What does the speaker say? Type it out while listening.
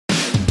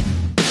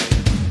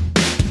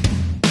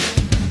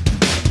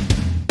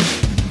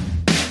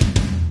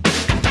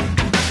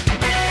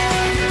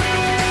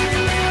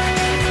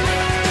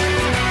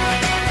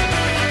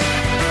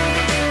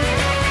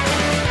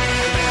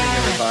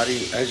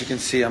can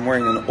see, I'm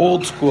wearing an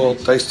old school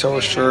Dice Tower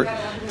shirt,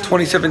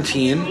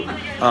 2017.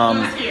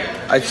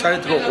 I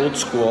decided to go old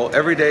school.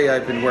 Every day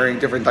I've been wearing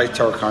different Dice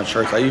Tower Con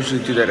shirts. I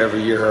usually do that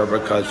every year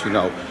because, you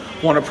know,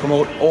 want to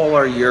promote all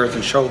our years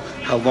and show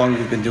how long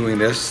we've been doing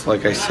this.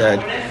 Like I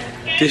said,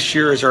 this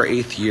year is our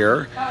 8th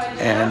year,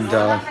 and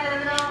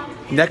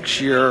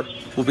next year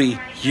will be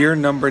year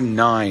number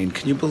 9.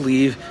 Can you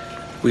believe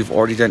we've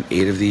already done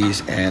 8 of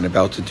these and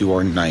about to do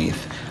our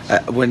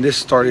 9th? When this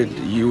started,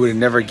 you would have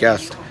never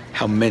guessed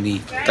how many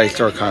Dice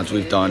Tower Cons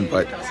we've done,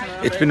 but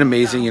it's been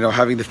amazing, you know,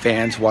 having the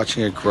fans,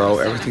 watching it grow.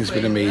 Everything's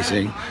been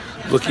amazing.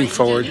 Looking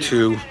forward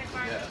to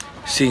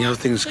seeing how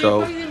things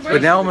go.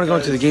 But now I'm going to go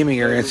into the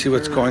gaming area and see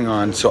what's going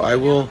on. So I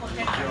will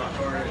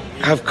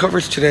have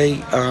coverage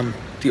today.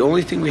 The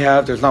only thing we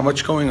have, there's not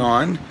much going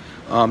on.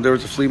 There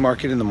was a flea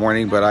market in the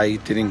morning, but I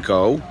didn't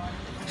go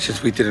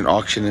since we did an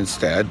auction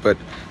instead. But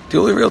the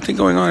only real thing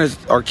going on is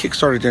our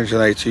Kickstarter dinner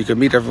tonight, so you can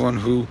meet everyone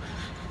who,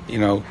 you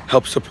know,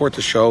 help support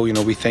the show. You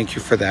know, we thank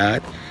you for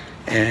that.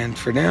 And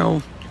for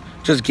now,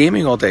 just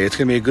gaming all day. It's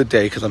going to be a good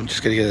day because I'm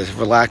just going to get to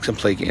relax and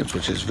play games,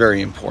 which is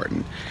very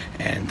important.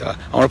 And I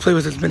want to play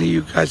with as many of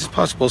you guys as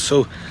possible.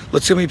 So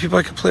let's see how many people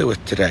I can play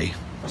with today.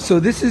 So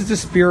this is the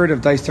spirit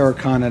of Dice Tower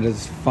Con at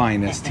its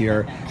finest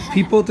here.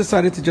 People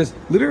decided to just,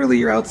 literally,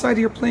 you're outside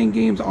here playing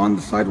games on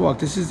the sidewalk.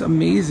 This is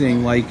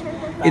amazing. Like,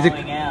 is it?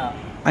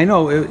 I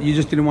know, you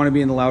just didn't want to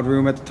be in the loud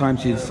room at the time,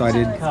 so you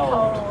decided.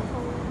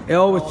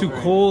 Oh, it's too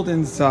cold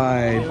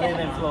inside. We live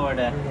in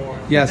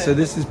Florida. Yeah, so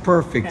this is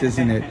perfect,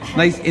 isn't it?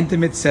 Nice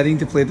intimate setting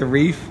to play the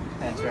Reef.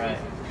 That's right.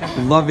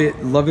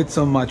 Love it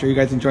so much. Are you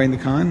guys enjoying the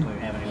con? We're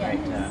having a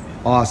great time.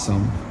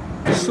 Awesome.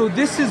 So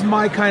this is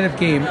my kind of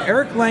game.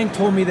 Eric Lang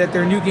told me that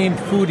their new game,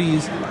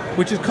 Foodies,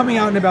 which is coming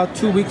out in about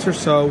 2 weeks or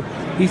so,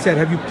 he said,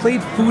 have you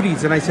played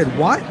Foodies? And I said,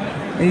 what?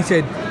 And he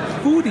said,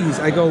 Foodies.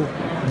 I go,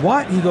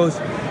 what? He goes,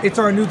 it's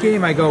our new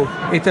game. I go,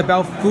 it's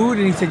about food?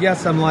 And he said,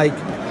 yes. I'm like,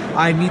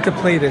 I need to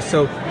play this.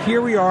 So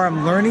here we are.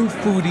 I'm learning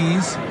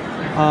Foodies.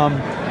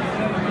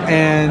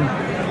 And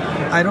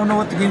I don't know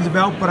what the game's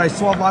about, but I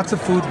saw lots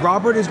of food.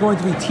 Robert is going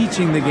to be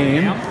teaching the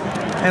game.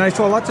 And I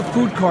saw lots of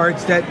food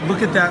cards that,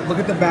 look at that, look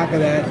at the back of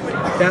that.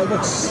 That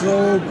looks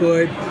so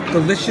good.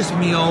 Delicious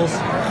meals.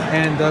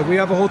 And we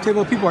have a whole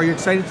table of people. Are you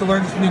excited to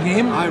learn this new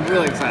game? I'm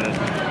really excited.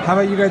 How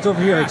about you guys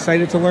over here?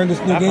 Excited to learn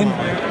this new game?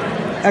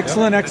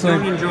 Excellent,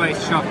 excellent. I don't enjoy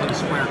shuffling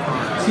square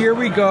cards. Here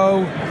we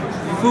go.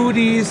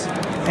 Foodies.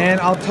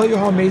 And I'll tell you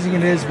how amazing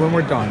it is when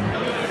we're done.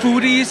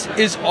 Foodies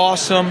is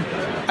awesome.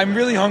 I'm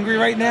really hungry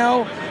right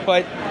now,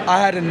 but I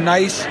had a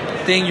nice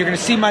thing. You're going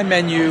to see my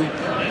menu,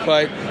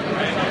 but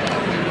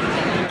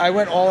I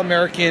went all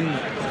American.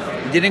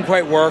 Didn't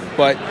quite work,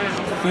 but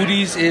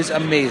Foodies is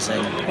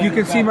amazing. You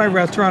can see my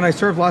restaurant. I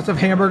serve lots of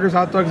hamburgers,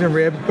 hot dogs, and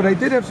ribs, but I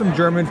did have some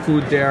German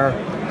food there,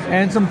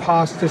 and some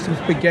pasta, some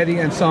spaghetti,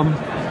 and some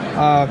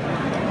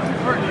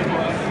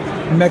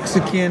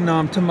Mexican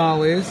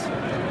tamales.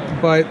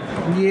 But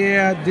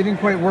yeah, didn't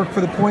quite work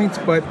for the points,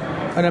 but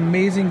an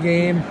amazing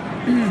game.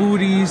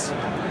 Foodies,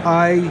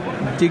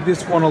 I dig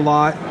this one a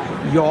lot.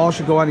 You all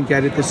should go out and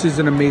get it. This is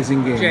an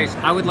amazing game. Jason,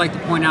 I would like to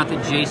point out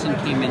that Jason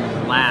came in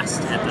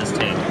last at this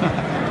table.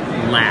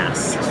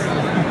 Last.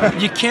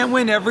 You can't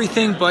win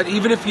everything, but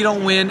even if you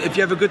don't win, if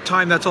you have a good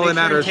time, that's all that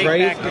matters,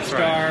 right? Back the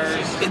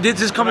stars. This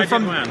is coming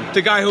from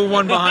the guy who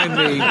won behind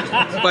me.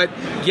 But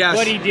yes,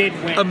 but he did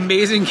win.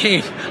 Amazing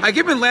game. I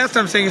came in last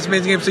time saying it's an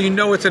amazing game, so you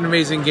know it's an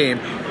amazing game.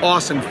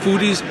 Awesome.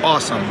 Foodies,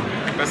 awesome.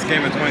 Best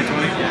game of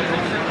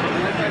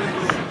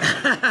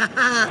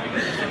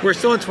 2020. We're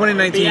still in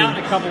 2019. Be out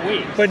in a couple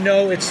weeks. But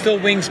no, it's still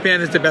Wingspan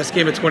is the best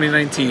game of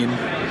 2019.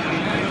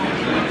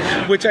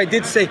 Which I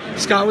did say,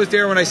 Scott was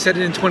there when I said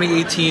it in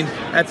 2018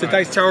 at the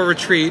Dice Tower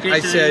Retreat. I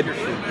said,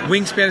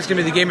 Wingspan is going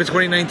to be the game of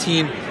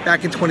 2019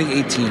 back in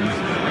 2018.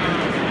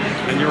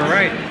 And you were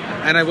right.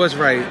 And I was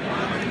right.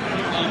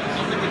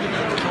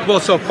 Well,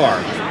 so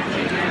far.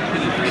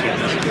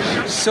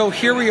 So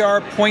here we are,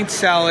 Point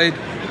Salad.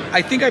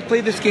 I think I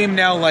played this game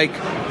now like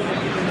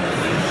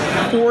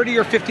 40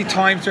 or 50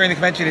 times during the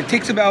convention. It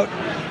takes about,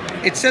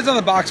 it says on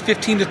the box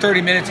 15 to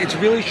 30 minutes. It's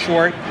really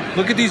short.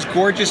 Look at these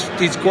gorgeous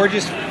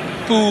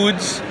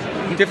foods,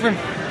 different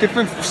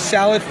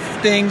salad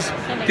things.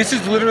 This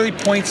is literally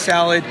Point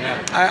Salad.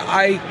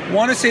 I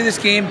want to say this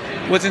game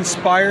was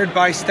inspired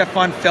by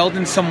Stefan Feld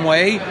in some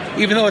way,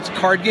 even though it's a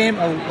card game,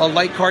 a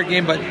light card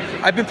game, but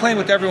I've been playing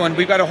with everyone.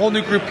 We've got a whole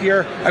new group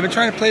here. I've been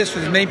trying to play this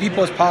with as many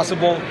people as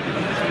possible.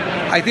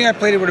 I think I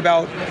played it with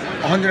about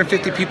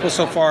 150 people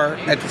so far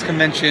at this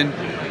convention,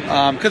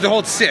 because it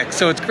holds 6,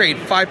 so it's great,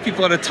 5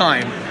 people at a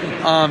time.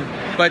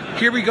 But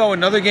here we go,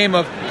 another game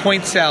of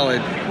Point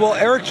Salad. Well,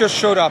 Eric just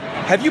showed up.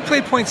 Have you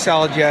played Point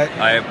Salad yet?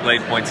 I have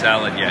played Point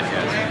Salad yet,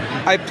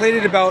 yes. I played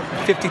it about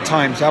 50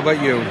 times. How about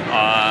you?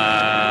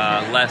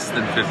 Less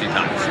than 50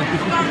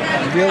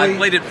 times. Really? I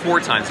played it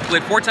 4 times. I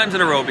played 4 times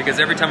in a row because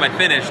every time I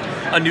finished,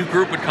 a new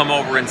group would come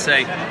over and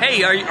say,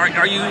 hey, are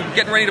you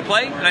getting ready to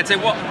play? And I'd say,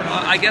 well,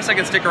 I guess I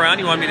can stick around.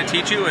 You want me to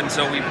teach you? And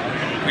so we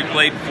We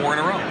played 4 in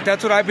a row.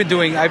 That's what I've been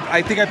doing.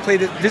 I think I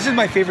played it. This is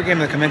my favorite game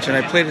of the convention.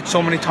 I played it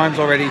so many times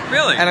already.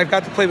 Really? And I've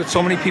got to play with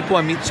so many people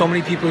and meet so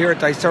many people here at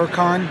Dice Tower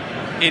Con.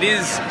 It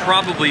is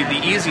probably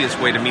the easiest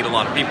way to meet a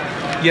lot of people.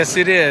 Yes,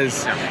 it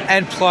is. Yeah.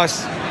 And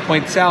plus,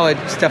 Point Salad,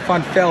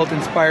 Stefan Feld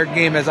inspired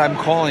game, as I'm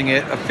calling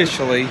it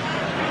officially.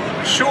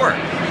 Sure.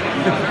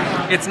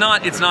 It's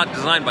not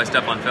designed by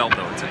Stefan Feld,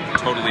 though. It's a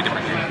totally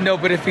different game. No,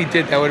 but if he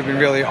did, that would have been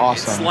really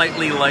awesome.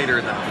 Slightly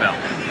lighter than Feld.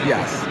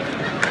 Yes.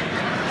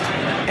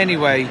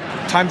 Anyway,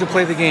 time to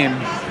play the game.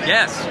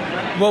 Yes.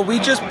 Well, we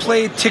just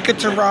played Ticket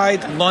to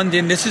Ride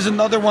London. This is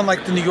another one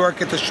like the New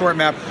York at the short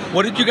map.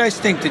 What did you guys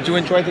think? Did you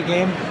enjoy the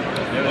game?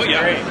 Oh,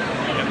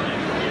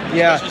 yeah.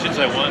 Yeah. Especially since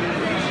I won.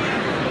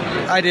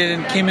 I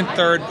didn't. Came in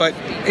third, but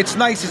it's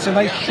nice. It's a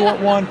nice short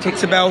one.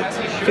 Takes about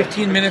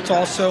 15 minutes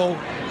also.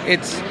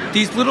 It's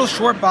these little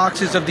short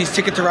boxes of these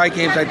Ticket to Ride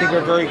games I think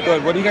are very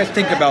good. What do you guys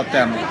think about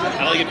them?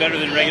 I like it better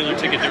than regular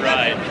Ticket to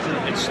Ride.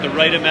 It's the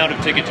right amount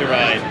of Ticket to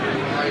Ride.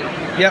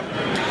 Yep.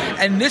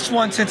 And this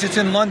one, since it's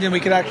in London, we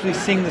could actually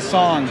sing the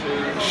song.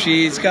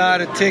 She's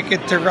got a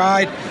ticket to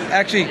ride.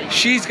 Actually,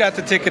 she's got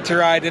the ticket to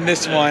ride in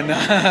this one.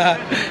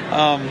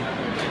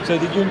 So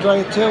did you enjoy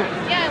it too?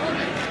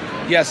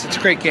 Yeah. Yes, it's a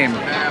great game.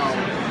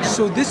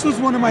 So this was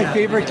one of my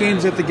favorite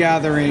games at the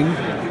Gathering,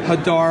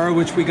 Hadara,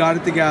 which we got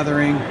at the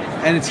Gathering,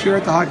 and it's here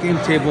at the Hot Game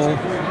table.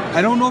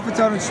 I don't know if it's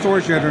out in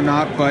stores yet or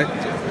not, but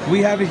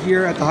we have it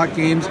here at the Hot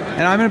Games,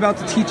 and I'm about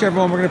to teach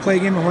everyone. We're going to play a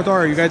game of Hadara.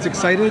 Are you guys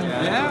excited?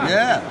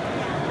 Yeah.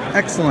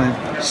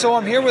 Excellent. So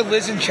I'm here with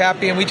Liz and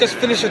Chappie, and we just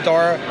finished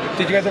Hadara.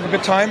 Did you guys have a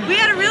good time? We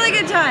had a really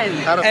good time.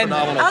 Had a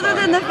phenomenal Other time.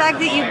 than the fact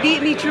that you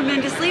beat me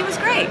tremendously, it was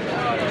great.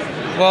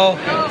 Well,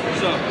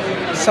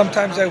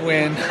 sometimes I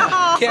win.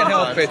 Can't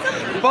help it.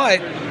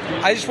 But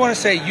I just want to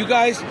say, you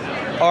guys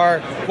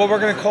are what we're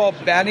going to call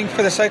batting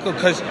for the cycle,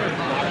 because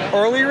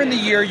earlier in the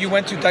year you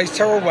went to Dice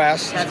Tower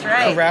West. That's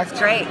right. Correct?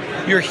 That's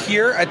right. You're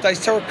here at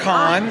Dice Tower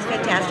Con. Oh, it's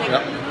fantastic.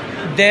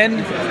 Yep. Then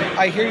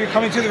I hear you're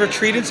coming to the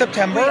retreat in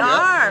September. We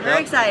are. Very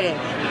Yep. excited.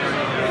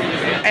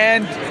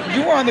 And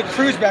you were on the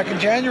cruise back in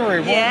January,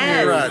 weren't Yes.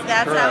 you? Correct,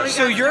 That's how we correct. got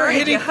So you're started.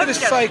 hitting You for the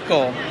hooked us.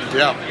 cycle.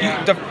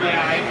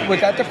 Yeah. Was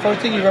that the first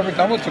thing you've ever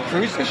done with the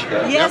cruise this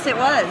year? Yes, it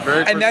was.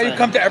 Very And now you first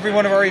come to every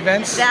one of our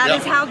events? That Yep.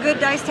 is how good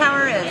Dice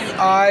Tower is.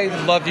 I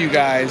love you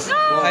guys.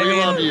 Well, I we mean,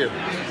 love you.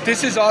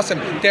 this is awesome.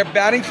 They're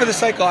batting for the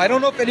cycle. I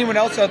don't know if anyone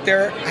else out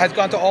there has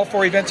gone to all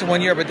 4 events in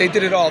 1 year, but they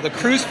did it all. The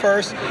cruise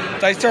first,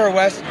 Dice Tower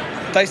West,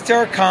 Dice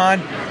Tower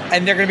Con,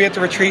 and they're going to be at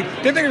the retreat.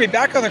 Then they're going to be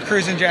back on the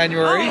cruise in Oh,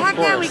 January. heck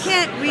yeah, we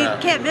course.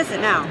 can't miss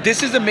it now.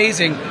 This is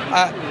amazing.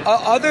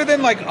 Other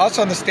than like us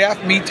on the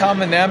staff, me,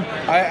 Tom, and them,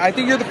 I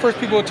think you're the first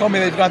people who told me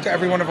they've gone to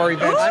every one of our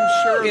events. I'm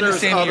sure in the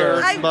there's same year.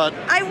 others, but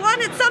I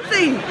wanted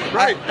something.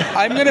 right.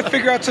 I'm going to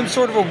figure out some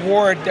sort of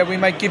award that we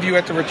might give you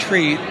at the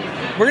retreat.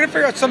 We're going to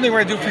figure out something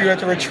we're going to do for you at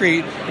the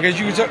retreat, because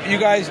you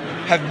guys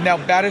have now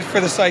batted for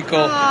the cycle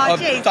Aw, of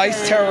Jason.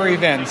 Dice Tower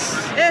events.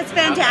 It's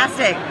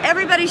fantastic.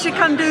 Everybody should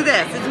come do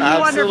this. It's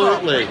wonderful.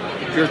 Absolutely.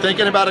 If you're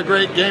thinking about a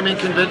great gaming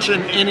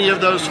convention, any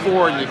of those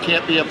 4, you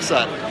can't be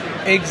upset.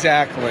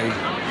 Exactly.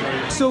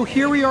 So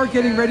here we are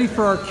getting ready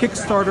for our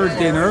Kickstarter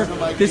dinner.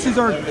 This is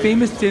our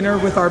famous dinner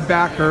with our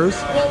backers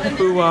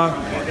who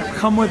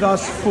come with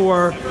us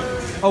for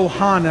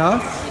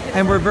Ohana,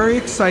 and we're very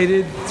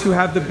excited to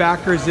have the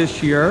backers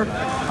this year.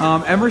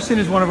 Emerson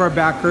is one of our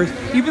backers.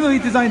 Even though he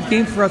designs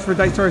games for us for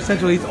Dice Tower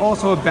Central, he's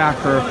also a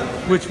backer,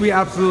 which we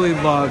absolutely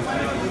love.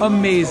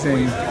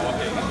 Amazing.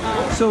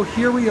 So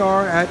here we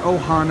are at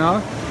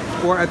Ohana,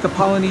 or at the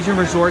Polynesian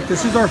Resort.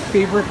 This is our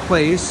favorite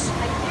place.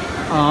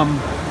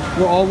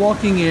 We're all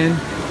walking in.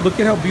 Look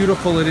at how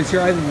beautiful it is here.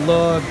 I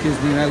love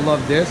Disney and I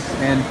love this.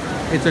 And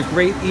it's a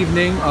great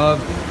evening of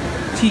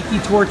tiki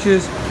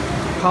torches,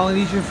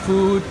 Polynesian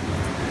food,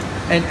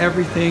 and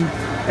everything.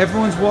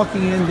 Everyone's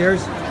walking in.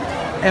 There's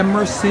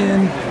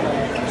Emerson,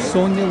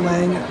 Sonia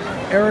Lang,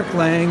 Eric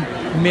Lang,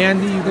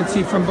 Mandy, you can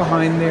see from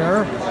behind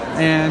there.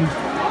 And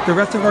the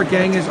rest of our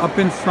gang is up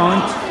in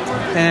front.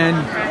 And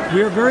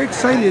we are very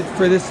excited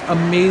for this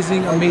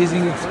amazing,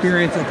 amazing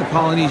experience at the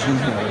Polynesian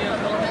here.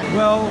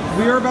 Well,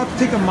 we are about to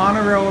take a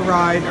monorail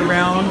ride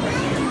around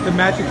the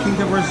Magic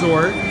Kingdom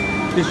Resort.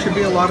 This should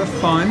be a lot of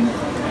fun.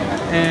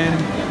 And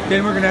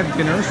then we're gonna have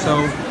dinner, so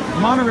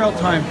monorail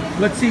time.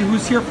 Let's see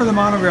who's here for the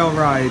monorail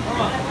ride.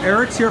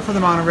 Eric's here for the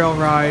monorail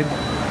ride.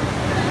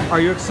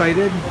 Are you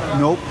excited?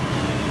 Nope.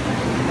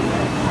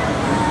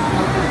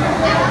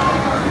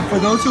 For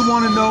those who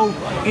want to know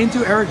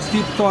into Eric's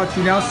deep thoughts,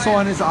 you now saw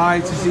in his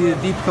eyes to see the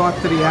deep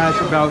thoughts that he has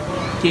about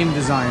game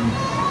design.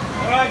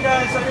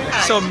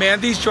 So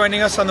Mandy's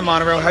joining us on the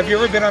monorail. Have you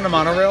ever been on a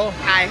monorail?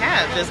 I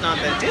have, just not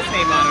the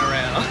Disney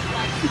monorail.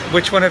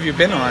 Which one have you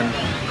been on?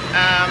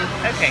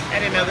 Okay, I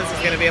didn't know this was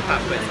going to be a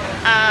pop quiz.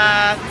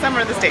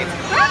 Somewhere in the States.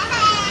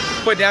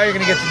 But now you're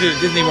going to get to do the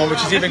Disney one, which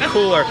is even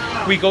cooler.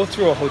 We go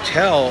through a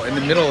hotel in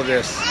the middle of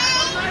this.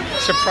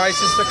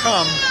 Surprises to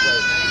come.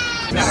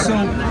 So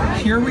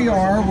here we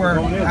are, we're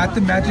at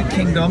the Magic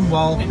Kingdom.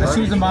 Well, as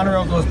soon as the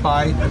monorail goes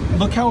by,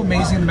 look how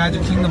amazing the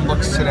Magic Kingdom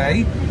looks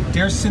today.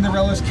 There's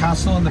Cinderella's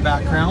castle in the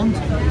background.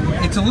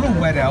 It's a little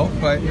wet out,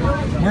 but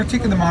we're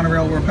taking the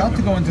monorail. We're about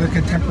to go into the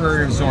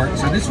Contemporary Resort,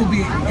 so this will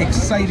be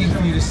exciting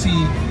for you to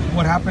see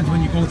what happens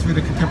when you go through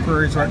the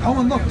Contemporary Resort. Oh,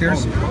 and look,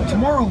 there's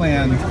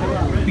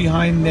Tomorrowland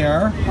behind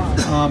there.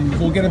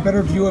 We'll get a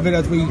better view of it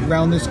as we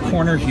round this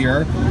corner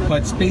here,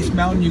 but Space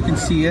Mountain, you can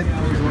see it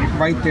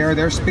right there.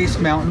 There's Space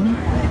Mountain.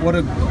 What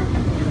a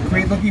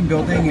great looking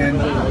building, and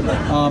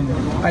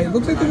it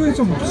looks like they're doing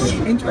some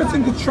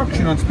interesting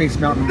construction on Space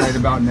Mountain right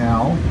about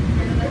now.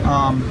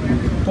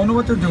 Don't know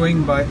what they're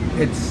doing, but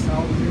it's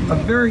a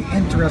very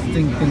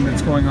interesting thing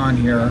that's going on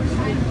here.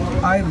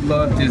 I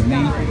love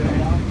Disney,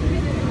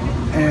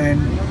 and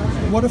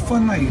what a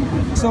fun night.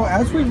 So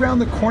as we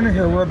round the corner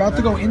here, we're about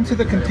to go into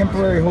the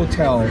Contemporary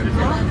Hotel.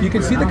 You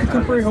can see the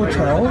Contemporary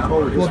Hotel.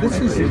 Well, this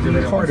is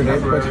part of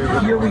it,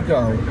 but here we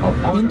go.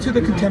 Into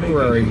the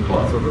Contemporary.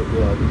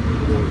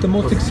 The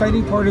most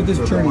exciting part of this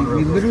journey.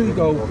 We literally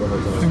go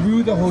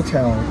through the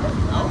hotel.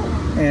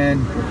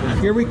 And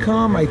here we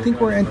come. I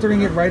think we're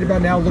entering it right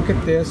about now. Look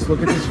at this.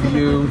 Look at this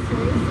view.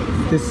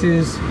 This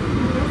is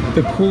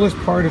the coolest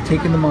part of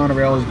taking the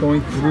monorail, is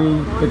going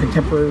through the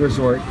Contemporary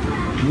Resort.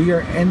 We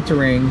are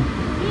entering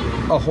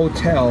a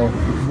hotel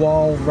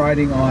while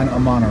riding on a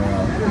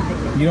monorail.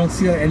 You don't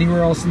see that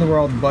anywhere else in the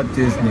world but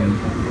Disney,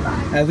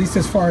 at least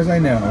as far as I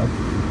know.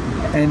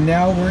 And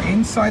now we're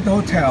inside the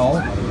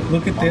hotel.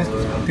 Look at this.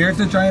 There's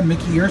the giant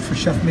Mickey ears for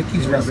Chef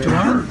Mickey's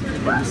restaurant.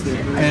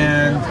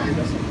 And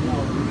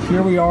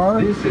here we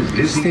are,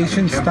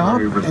 station stop,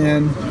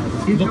 and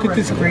look at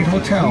this great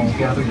hotel.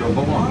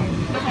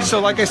 So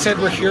like I said,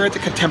 we're here at the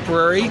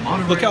Contemporary.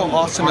 Look how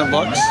awesome it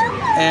looks.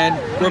 And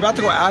we're about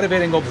to go out of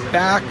it and go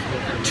back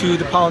to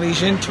the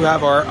Polynesian to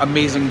have our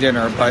amazing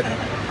dinner. But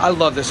I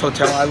love this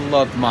hotel. I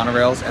love the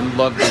monorails and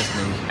love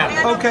Disney.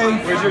 Okay,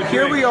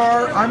 here we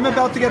are. I'm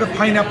about to get a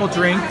pineapple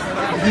drink.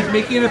 He's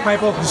making it a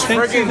pineapple. This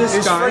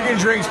friggin'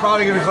 drink's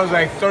probably gonna cost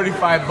like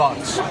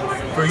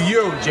 $35 for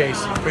you,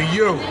 Jason. For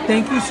you.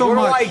 Thank you so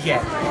much. What do I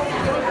get?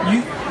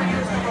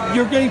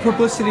 You're getting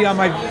publicity on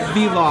my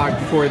vlog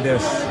for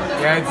this.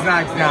 Yeah, it's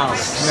not now.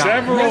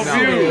 Several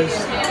views.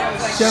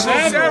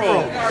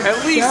 Several.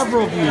 At least.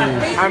 Several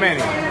views. How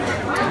many?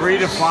 3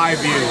 to 5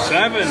 views.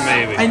 7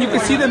 maybe. And you can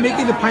see them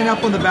making the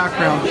pineapple in the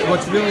background.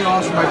 What's really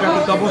awesome, I got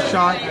the double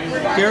shot.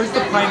 There's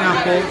the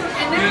pineapple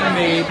being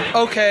made.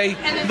 Okay,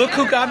 look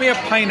who got me a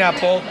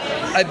pineapple.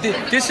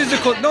 This is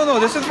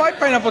this is my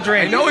pineapple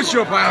drink. I know it's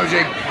your pineapple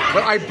drink,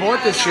 but I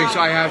bought this drink, so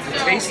I have to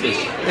taste it.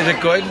 Is it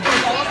good?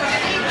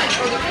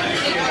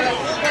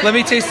 Let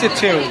me taste it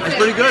too. It's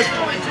pretty good.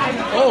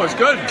 Oh, it's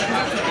good.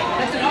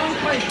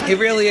 It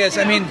really is.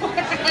 I mean,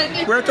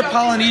 we're at the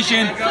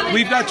Polynesian.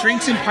 We've got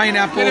drinks and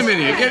pineapples. Wait a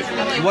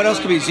minute. What else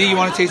could be? Z, you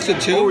want to taste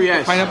it too? Oh,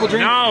 yes. Pineapple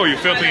drink? No, you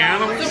filthy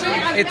animals.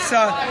 It's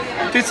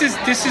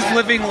this is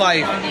living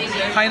life.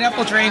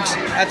 Pineapple drinks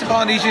at the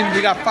Polynesian.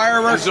 We got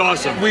fireworks.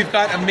 That's awesome. We've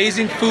got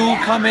amazing food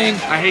coming.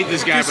 I hate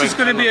this guy. This is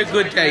going to be a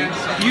good day.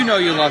 You know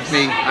you love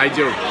me. I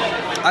do.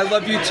 I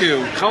love you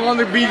too. Come on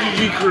the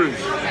BGG cruise.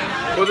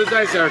 Or the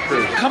Dice Tower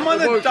cruise. Come on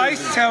the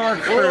Dice Tower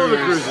cruise. All the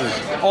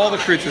cruises. All the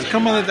cruises.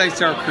 Come on the Dice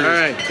Tower cruise. All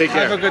right, take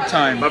care. Have a good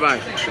time. Bye-bye.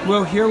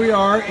 Well, here we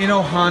are in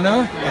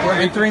Ohana. We're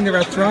entering the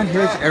restaurant.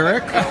 Here's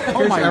Eric.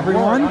 Here's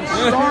everyone.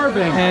 I'm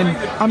starving. And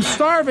I'm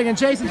starving, and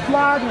Jason's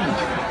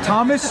vlogging.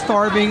 Tom is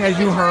starving, as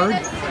you heard.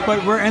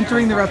 But we're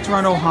entering the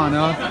restaurant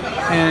Ohana,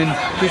 and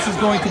this is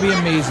going to be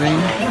amazing.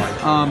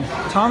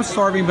 Tom's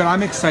starving, but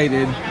I'm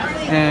excited.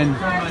 And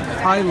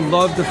I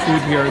love the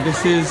food here.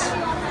 This is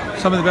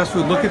some of the best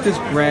food. Look at this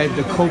bread,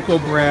 the cocoa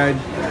bread.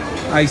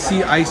 I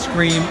see ice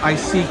cream. I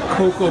see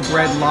cocoa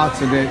bread,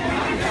 lots of it.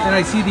 And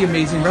I see the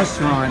amazing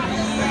restaurant.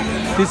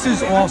 This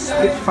is all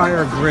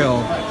Spitfire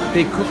Grill.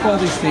 They cook all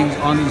these things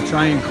on these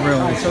giant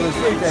grills.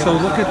 So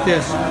look at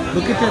this.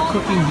 Look at their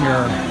cooking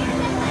here.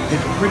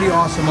 It's pretty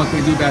awesome what they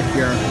do back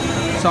here.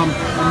 Some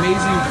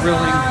amazing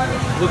grilling.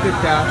 Look at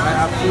that.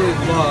 I absolutely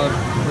love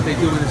what they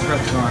do in this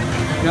restaurant.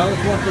 Now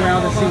let's walk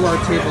around and see where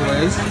our table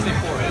is.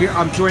 Here,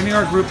 I'm joining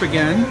our group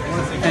again,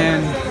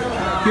 and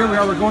here we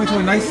are. We're going to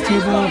a nice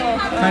table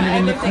kind of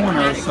in the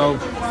corner, so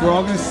we're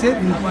all going to sit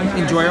and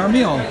enjoy our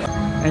meal.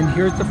 And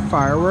here's the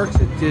fireworks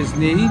at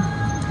Disney.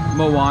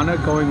 Moana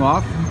going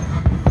off.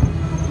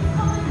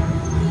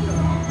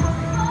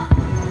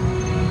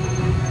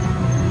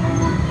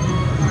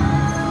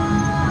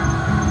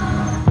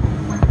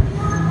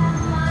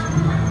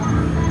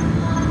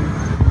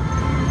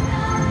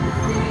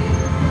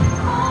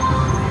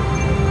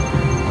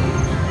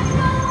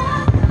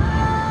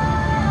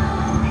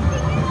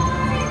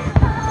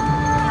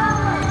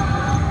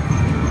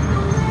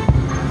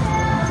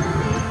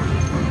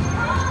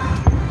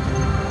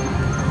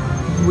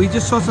 We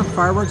just saw some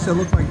fireworks that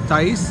look like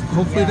dice.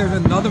 Hopefully there's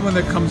another one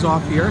that comes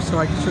off here so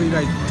I can show you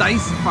guys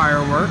dice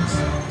fireworks.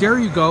 There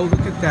you go,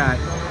 look at that.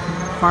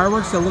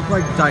 Fireworks that look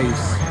like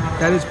dice.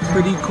 That is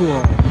pretty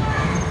cool.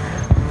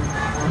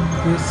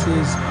 This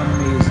is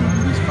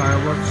amazing. These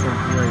fireworks are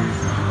great.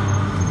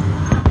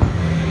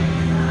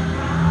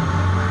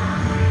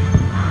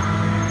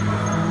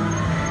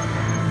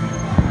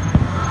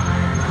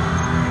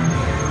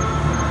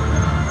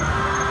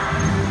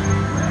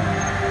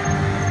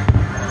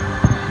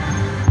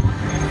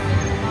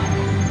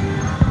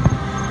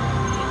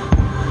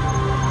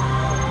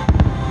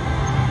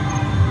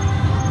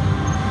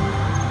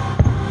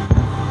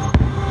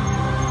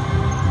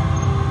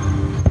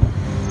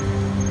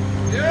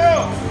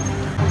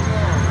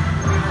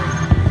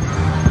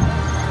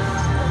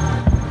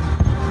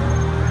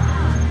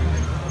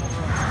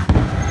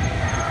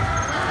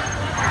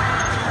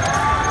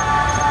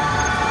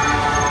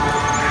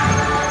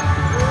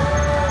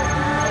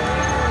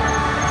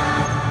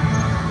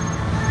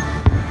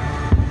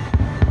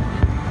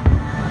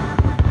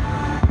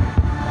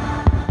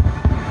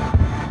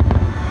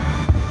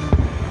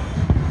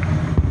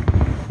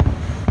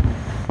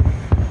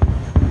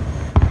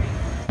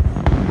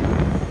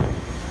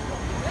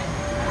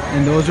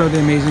 And those are the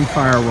amazing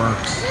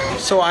fireworks.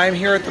 So I'm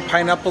here at the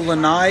Pineapple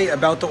Lanai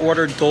about to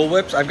order Dole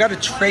Whips. I've got a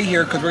tray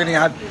here because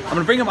I'm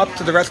gonna bring them up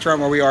to the restaurant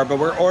where we are, but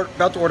we're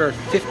about to order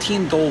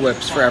 15 Dole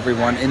Whips for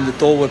everyone in the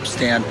Dole Whip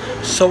stand.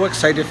 So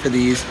excited for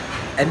these.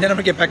 And then I'm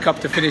gonna get back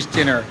up to finish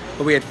dinner.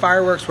 But we had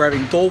fireworks, we're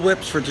having Dole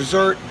Whips for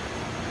dessert.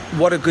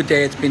 What a good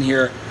day it's been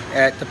here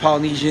at the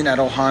Polynesian at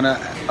Ohana.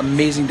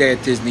 Amazing day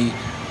at Disney.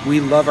 We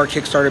love our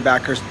Kickstarter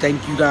backers.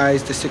 Thank you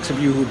guys, the 6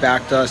 of you who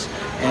backed us,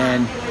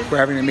 and we're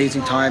having an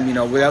amazing time. You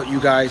know, without you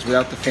guys,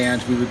 without the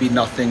fans, we would be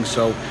nothing.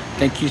 So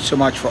thank you so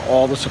much for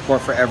all the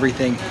support for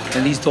everything.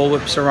 And these Dole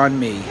Whips are on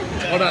me.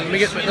 Hold on, let me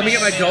get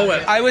my Dole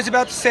Whip. I was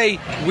about to say,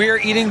 we're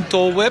eating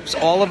Dole Whips,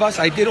 all of us.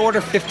 I did order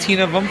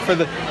 15 of them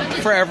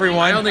for everyone.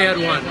 I only had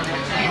one.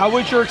 How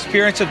was your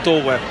experience of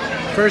Dole Whip?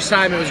 First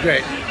time, it was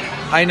great.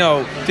 I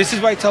know. This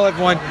is why I tell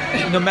everyone,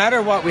 no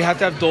matter what, we have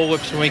to have Dole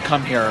Whips when we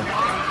come here.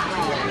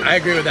 I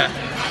agree with that.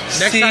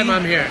 Next time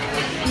I'm here.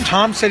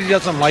 Tom said he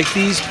doesn't like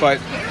these, but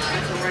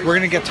we're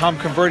going to get Tom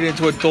converted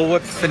into a Dole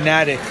Whip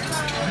fanatic.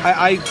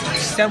 I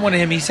sent one to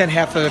him. He sent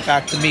half of it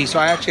back to me, so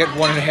I actually had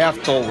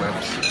 1.5 Dole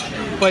Whips.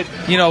 But,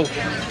 you know,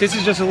 this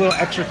is just a little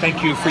extra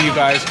thank you for you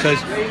guys, because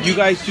you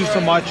guys do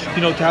so much,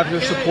 you know, to have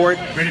your support.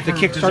 The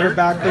Kickstarter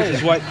backers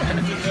is what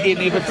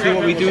enables us to do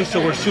what we do, so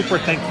we're super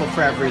thankful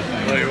for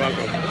everything. Oh, you're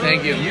welcome.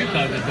 Thank you.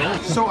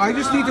 So I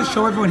just need to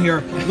show everyone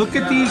here. Look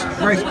at these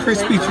Rice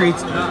Krispie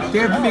treats. They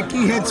have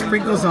Mickey head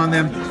sprinkles on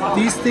them.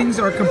 These things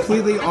are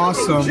completely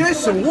awesome.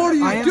 Jason, what are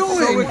you doing?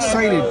 I am so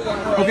excited.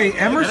 Okay,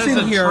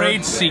 Emerson here.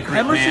 Trade secret,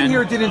 Emerson man.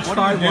 here didn't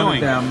try one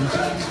of them.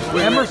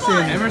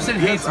 Emerson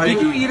hates Mickey.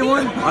 Did you eat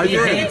one? I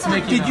did.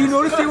 Did you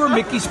notice there were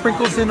Mickey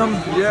sprinkles in them?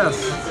 Yes.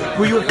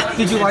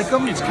 Did you like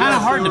them? It's kind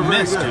of hard to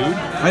miss, dude.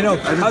 I know.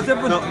 How's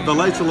everyone? The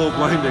light's a little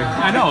blinding.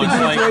 I know. Did It's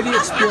you like, enjoy the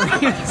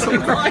experience?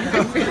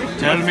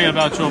 Tell me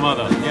about your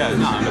mother. Yeah,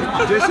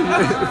 no. Jason,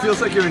 it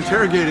feels like you're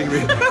interrogating me.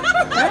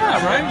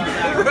 Yeah,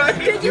 right?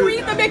 Did you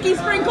eat the Mickey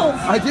sprinkles?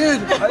 I did.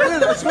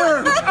 I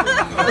swear.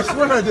 I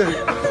swear I did.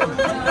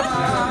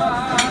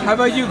 How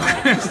about you,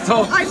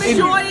 Crystal? I'm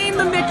enjoying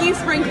the Mickey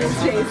sprinkles,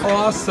 Jason.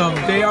 Awesome.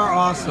 They are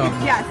awesome.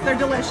 Yes, they're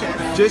delicious.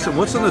 Jason,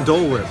 what's in the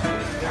Dole Whip?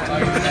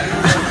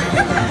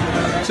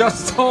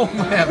 Just Dole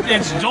Whip.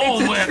 It's Dole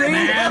Whip,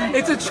 man.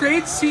 It's a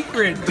trade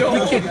secret.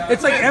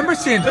 It's like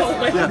Emerson.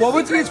 What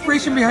was the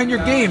inspiration behind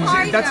your games?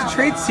 That's a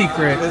trade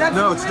secret.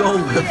 No, it's Dole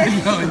Whip.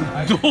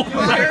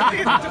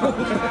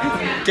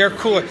 They're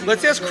cooler.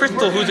 Let's ask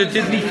Crystal, who's a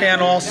Disney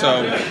fan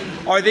also.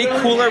 Are they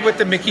cooler with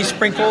the Mickey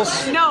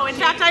sprinkles? No, in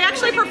fact, I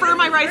actually prefer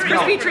my Rice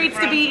Krispie treats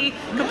to be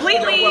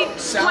completely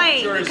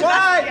plain.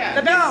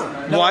 What? No.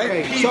 What?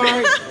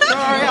 Sorry,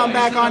 I'm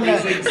back on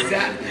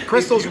that.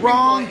 Crystal's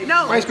wrong.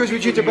 No. Rice Krispie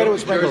treats are better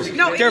with sprinkles.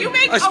 No, if They're you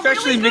make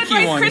especially a really good Mickey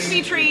Rice ones.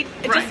 Krispie treat,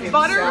 it's just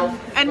butter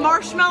and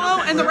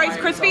marshmallow and the Rice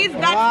Krispies,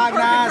 that's Why the perfect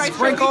not? Rice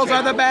Sprinkles Krispie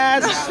are the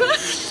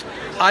best.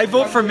 I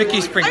vote for Mickey I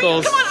mean,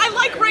 sprinkles. come on, I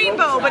like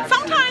rainbow, but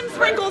sometimes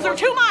sprinkles are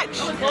too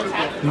much.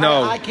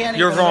 No, I can't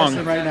you're even wrong.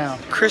 listen right now.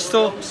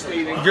 Crystal,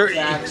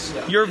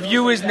 your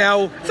view is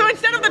now So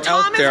instead of the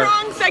Tom is there.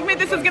 wrong segment,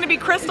 this is going to be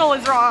Crystal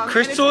is wrong.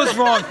 Crystal is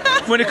wrong.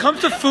 When it comes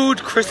to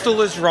food, Crystal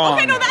is wrong.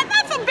 Okay, no,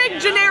 that's a big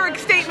generic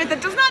statement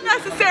that does not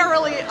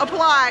necessarily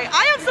apply.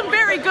 I have some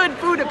very good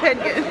food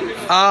opinions.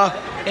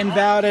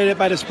 Invalidated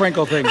by the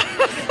sprinkle thing.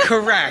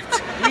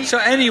 Correct. So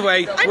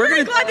anyway, I'm we're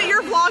very gonna. glad that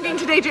you're vlogging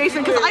today,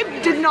 Jason, because I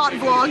did not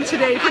vlog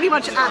today pretty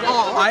much at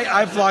all.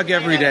 I vlog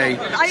every day.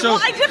 So,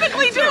 I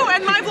typically do,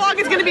 and my vlog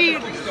is going to be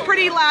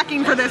pretty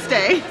lacking for this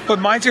day. but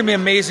mine's gonna be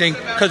amazing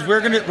because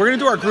we're gonna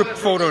do our group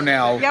photo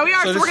now. Yeah, we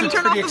are, so this we're gonna is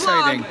turn pretty off the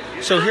vlog.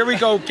 exciting. So here we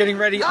go, getting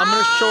ready. I'm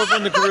gonna show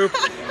everyone the group.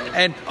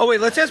 And oh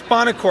wait, let's ask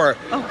Bonacor.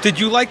 Did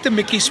you like the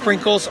Mickey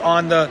sprinkles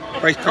on the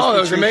Rice Krispie Oh,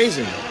 that was treats?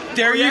 amazing.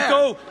 There you yeah.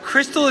 go.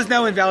 Crystal is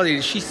now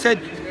invalidated. She said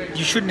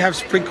you shouldn't have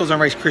sprinkles on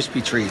Rice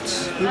Krispie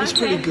treats. It was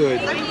pretty good.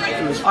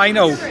 I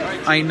know.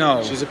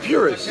 She's a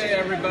purist.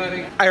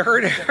 I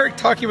heard Eric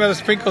talking about the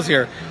sprinkles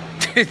here.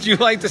 Did you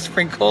like the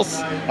sprinkles?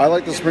 I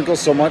like the sprinkles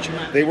so much.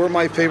 They were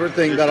my favorite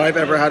thing that I've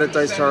ever had at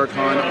Dice Tower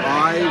Con.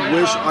 I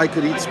wish I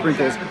could eat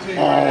sprinkles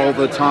all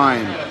the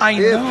time. I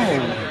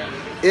know.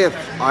 If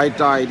I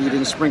died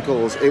eating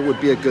sprinkles, it would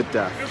be a good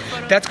death.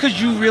 That's because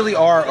you really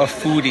are a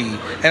foodie.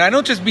 And I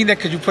don't just mean that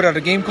because you put out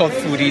a game called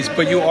Foodies,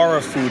 but you are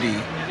a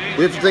foodie.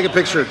 We have to take a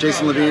picture of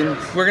Jason Levine.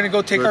 We're going to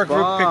go take our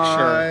group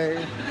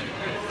picture.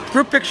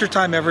 Group picture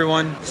time,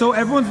 everyone. So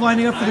everyone's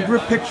lining up for the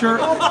group picture,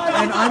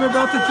 and I'm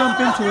about to jump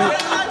into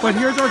it. But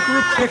here's our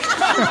group picture.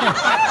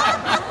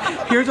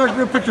 Here's our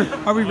group picture.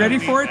 Are we ready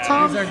for it,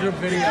 Tom? Here's our group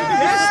video.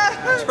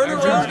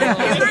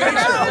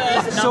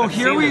 So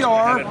here we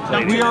are.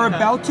 We are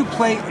about to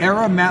play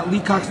Era, Matt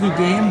Leacock's new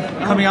game,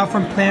 coming out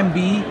from Plan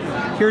B.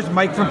 Here's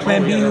Mike from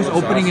Plan B, who's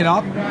opening it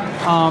up.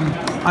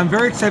 I'm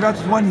very excited about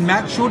this one.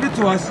 Matt showed it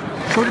to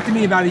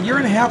me about 1.5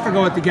 years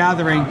ago at the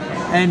gathering,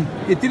 and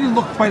it didn't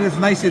look quite as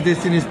nice as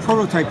this in his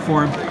prototype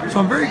form. So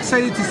I'm very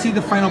excited to see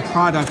the final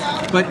product.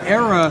 But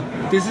Era,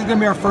 this is going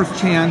to be our first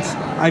chance.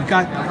 I've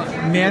got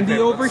Mandy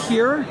over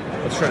here,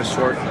 Let's try to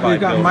sort by We've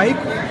got build.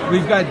 Mike,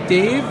 we've got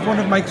Dave, one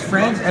of Mike's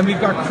friends, and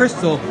we've got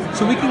Crystal.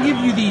 So we can give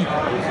you the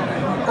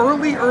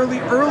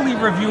early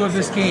review of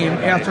this game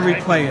after we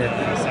play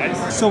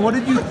it. So what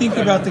did you think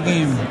about the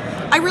game?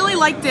 I really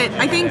liked it.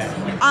 I think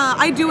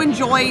I do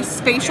enjoy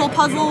spatial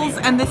puzzles,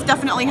 and this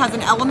definitely has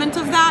an element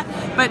of that,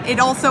 but it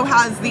also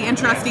has the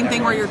interesting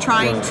thing where you're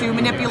trying to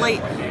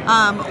manipulate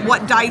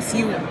what dice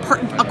you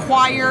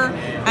acquire,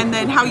 and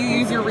then how you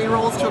use your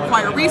rerolls to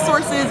acquire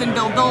resources and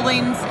build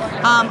buildings.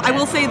 I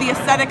will say the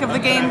aesthetic of the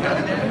game,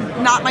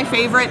 not my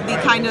favorite. The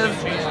kind of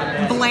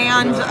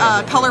bland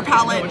color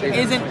palette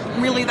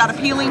isn't really that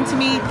appealing to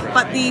me,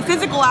 but the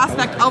physical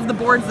aspect of the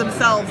boards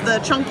themselves, the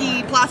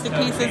chunky plastic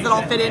pieces that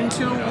all fit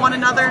into one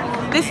another,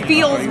 this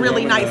feels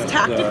really nice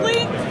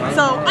tactically,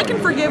 so I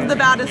can forgive the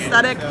bad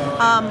aesthetic.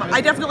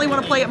 I definitely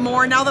want to play it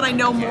more now that I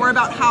know more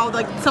about how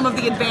some of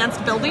the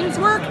advanced buildings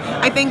work.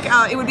 I think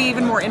it would be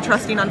even more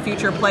interesting on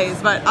future plays,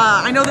 but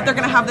I know that they're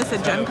going to have this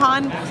at Gen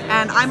Con,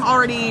 and I'm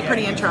already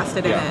pretty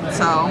interested in it.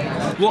 So,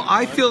 well,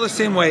 I feel the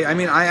same way. I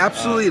mean, I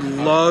absolutely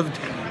loved,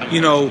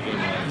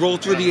 Roll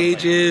Through the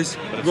Ages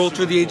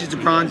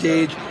of Bronze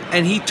Age,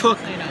 and he took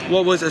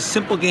what was a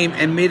simple game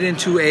and made it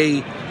into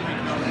a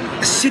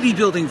city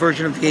building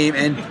version of the game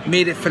and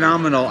made it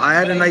phenomenal. I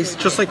had a nice,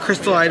 just like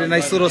Crystal, I had a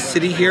nice little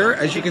city here.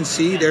 As you can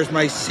see, there's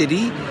my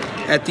city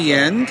at the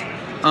end.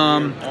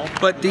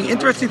 But the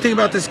interesting thing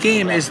about this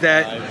game is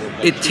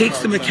that it takes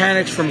the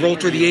mechanics from Roll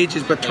Through the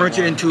Ages but turns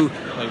it into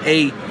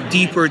a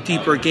deeper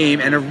game,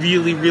 and a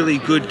really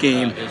good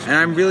game. And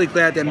I'm really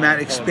glad that Matt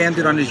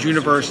expanded on his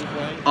universe,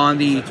 on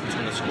the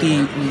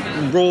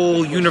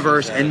Roll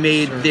universe, and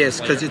made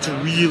this, because it's a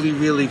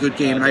really good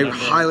game, and I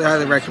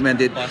highly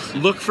recommend it.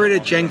 Look for it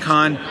at Gen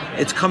Con.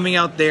 It's coming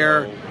out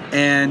there,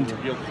 and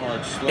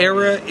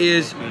Era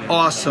is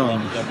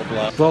awesome.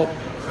 Well,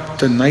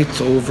 the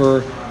night's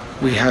over.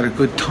 We had a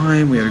good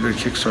time. We had a good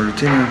Kickstarter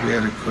dinner. We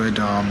had a good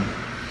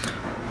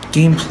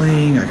game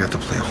playing. I got to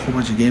play a whole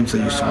bunch of games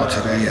that you saw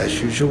today,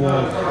 as usual.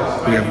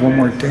 We have one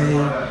more day.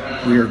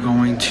 We are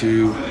going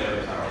to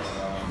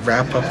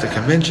wrap up the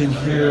convention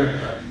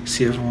here,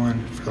 see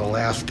everyone for the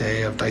last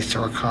day of Dice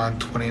Tower Con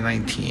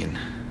 2019.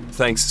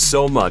 Thanks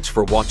so much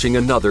for watching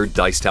another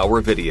Dice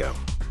Tower video.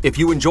 If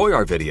you enjoy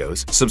our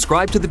videos,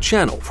 subscribe to the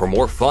channel for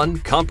more fun,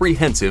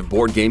 comprehensive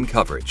board game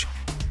coverage.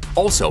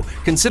 Also,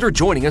 consider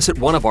joining us at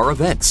one of our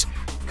events.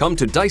 Come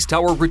to Dice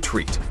Tower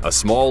Retreat, a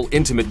small,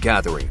 intimate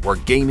gathering where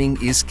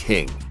gaming is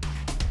king.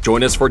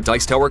 Join us for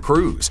Dice Tower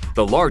Cruise,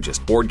 the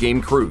largest board game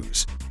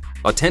cruise.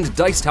 Attend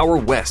Dice Tower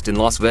West in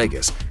Las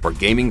Vegas for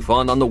gaming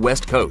fun on the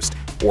West Coast,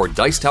 or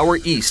Dice Tower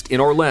East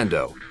in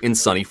Orlando, in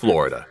sunny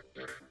Florida.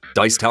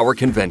 Dice Tower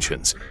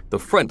Conventions, the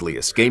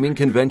friendliest gaming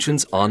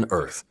conventions on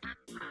Earth.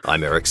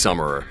 I'm Eric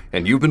Summerer,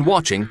 and you've been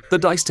watching The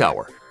Dice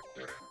Tower.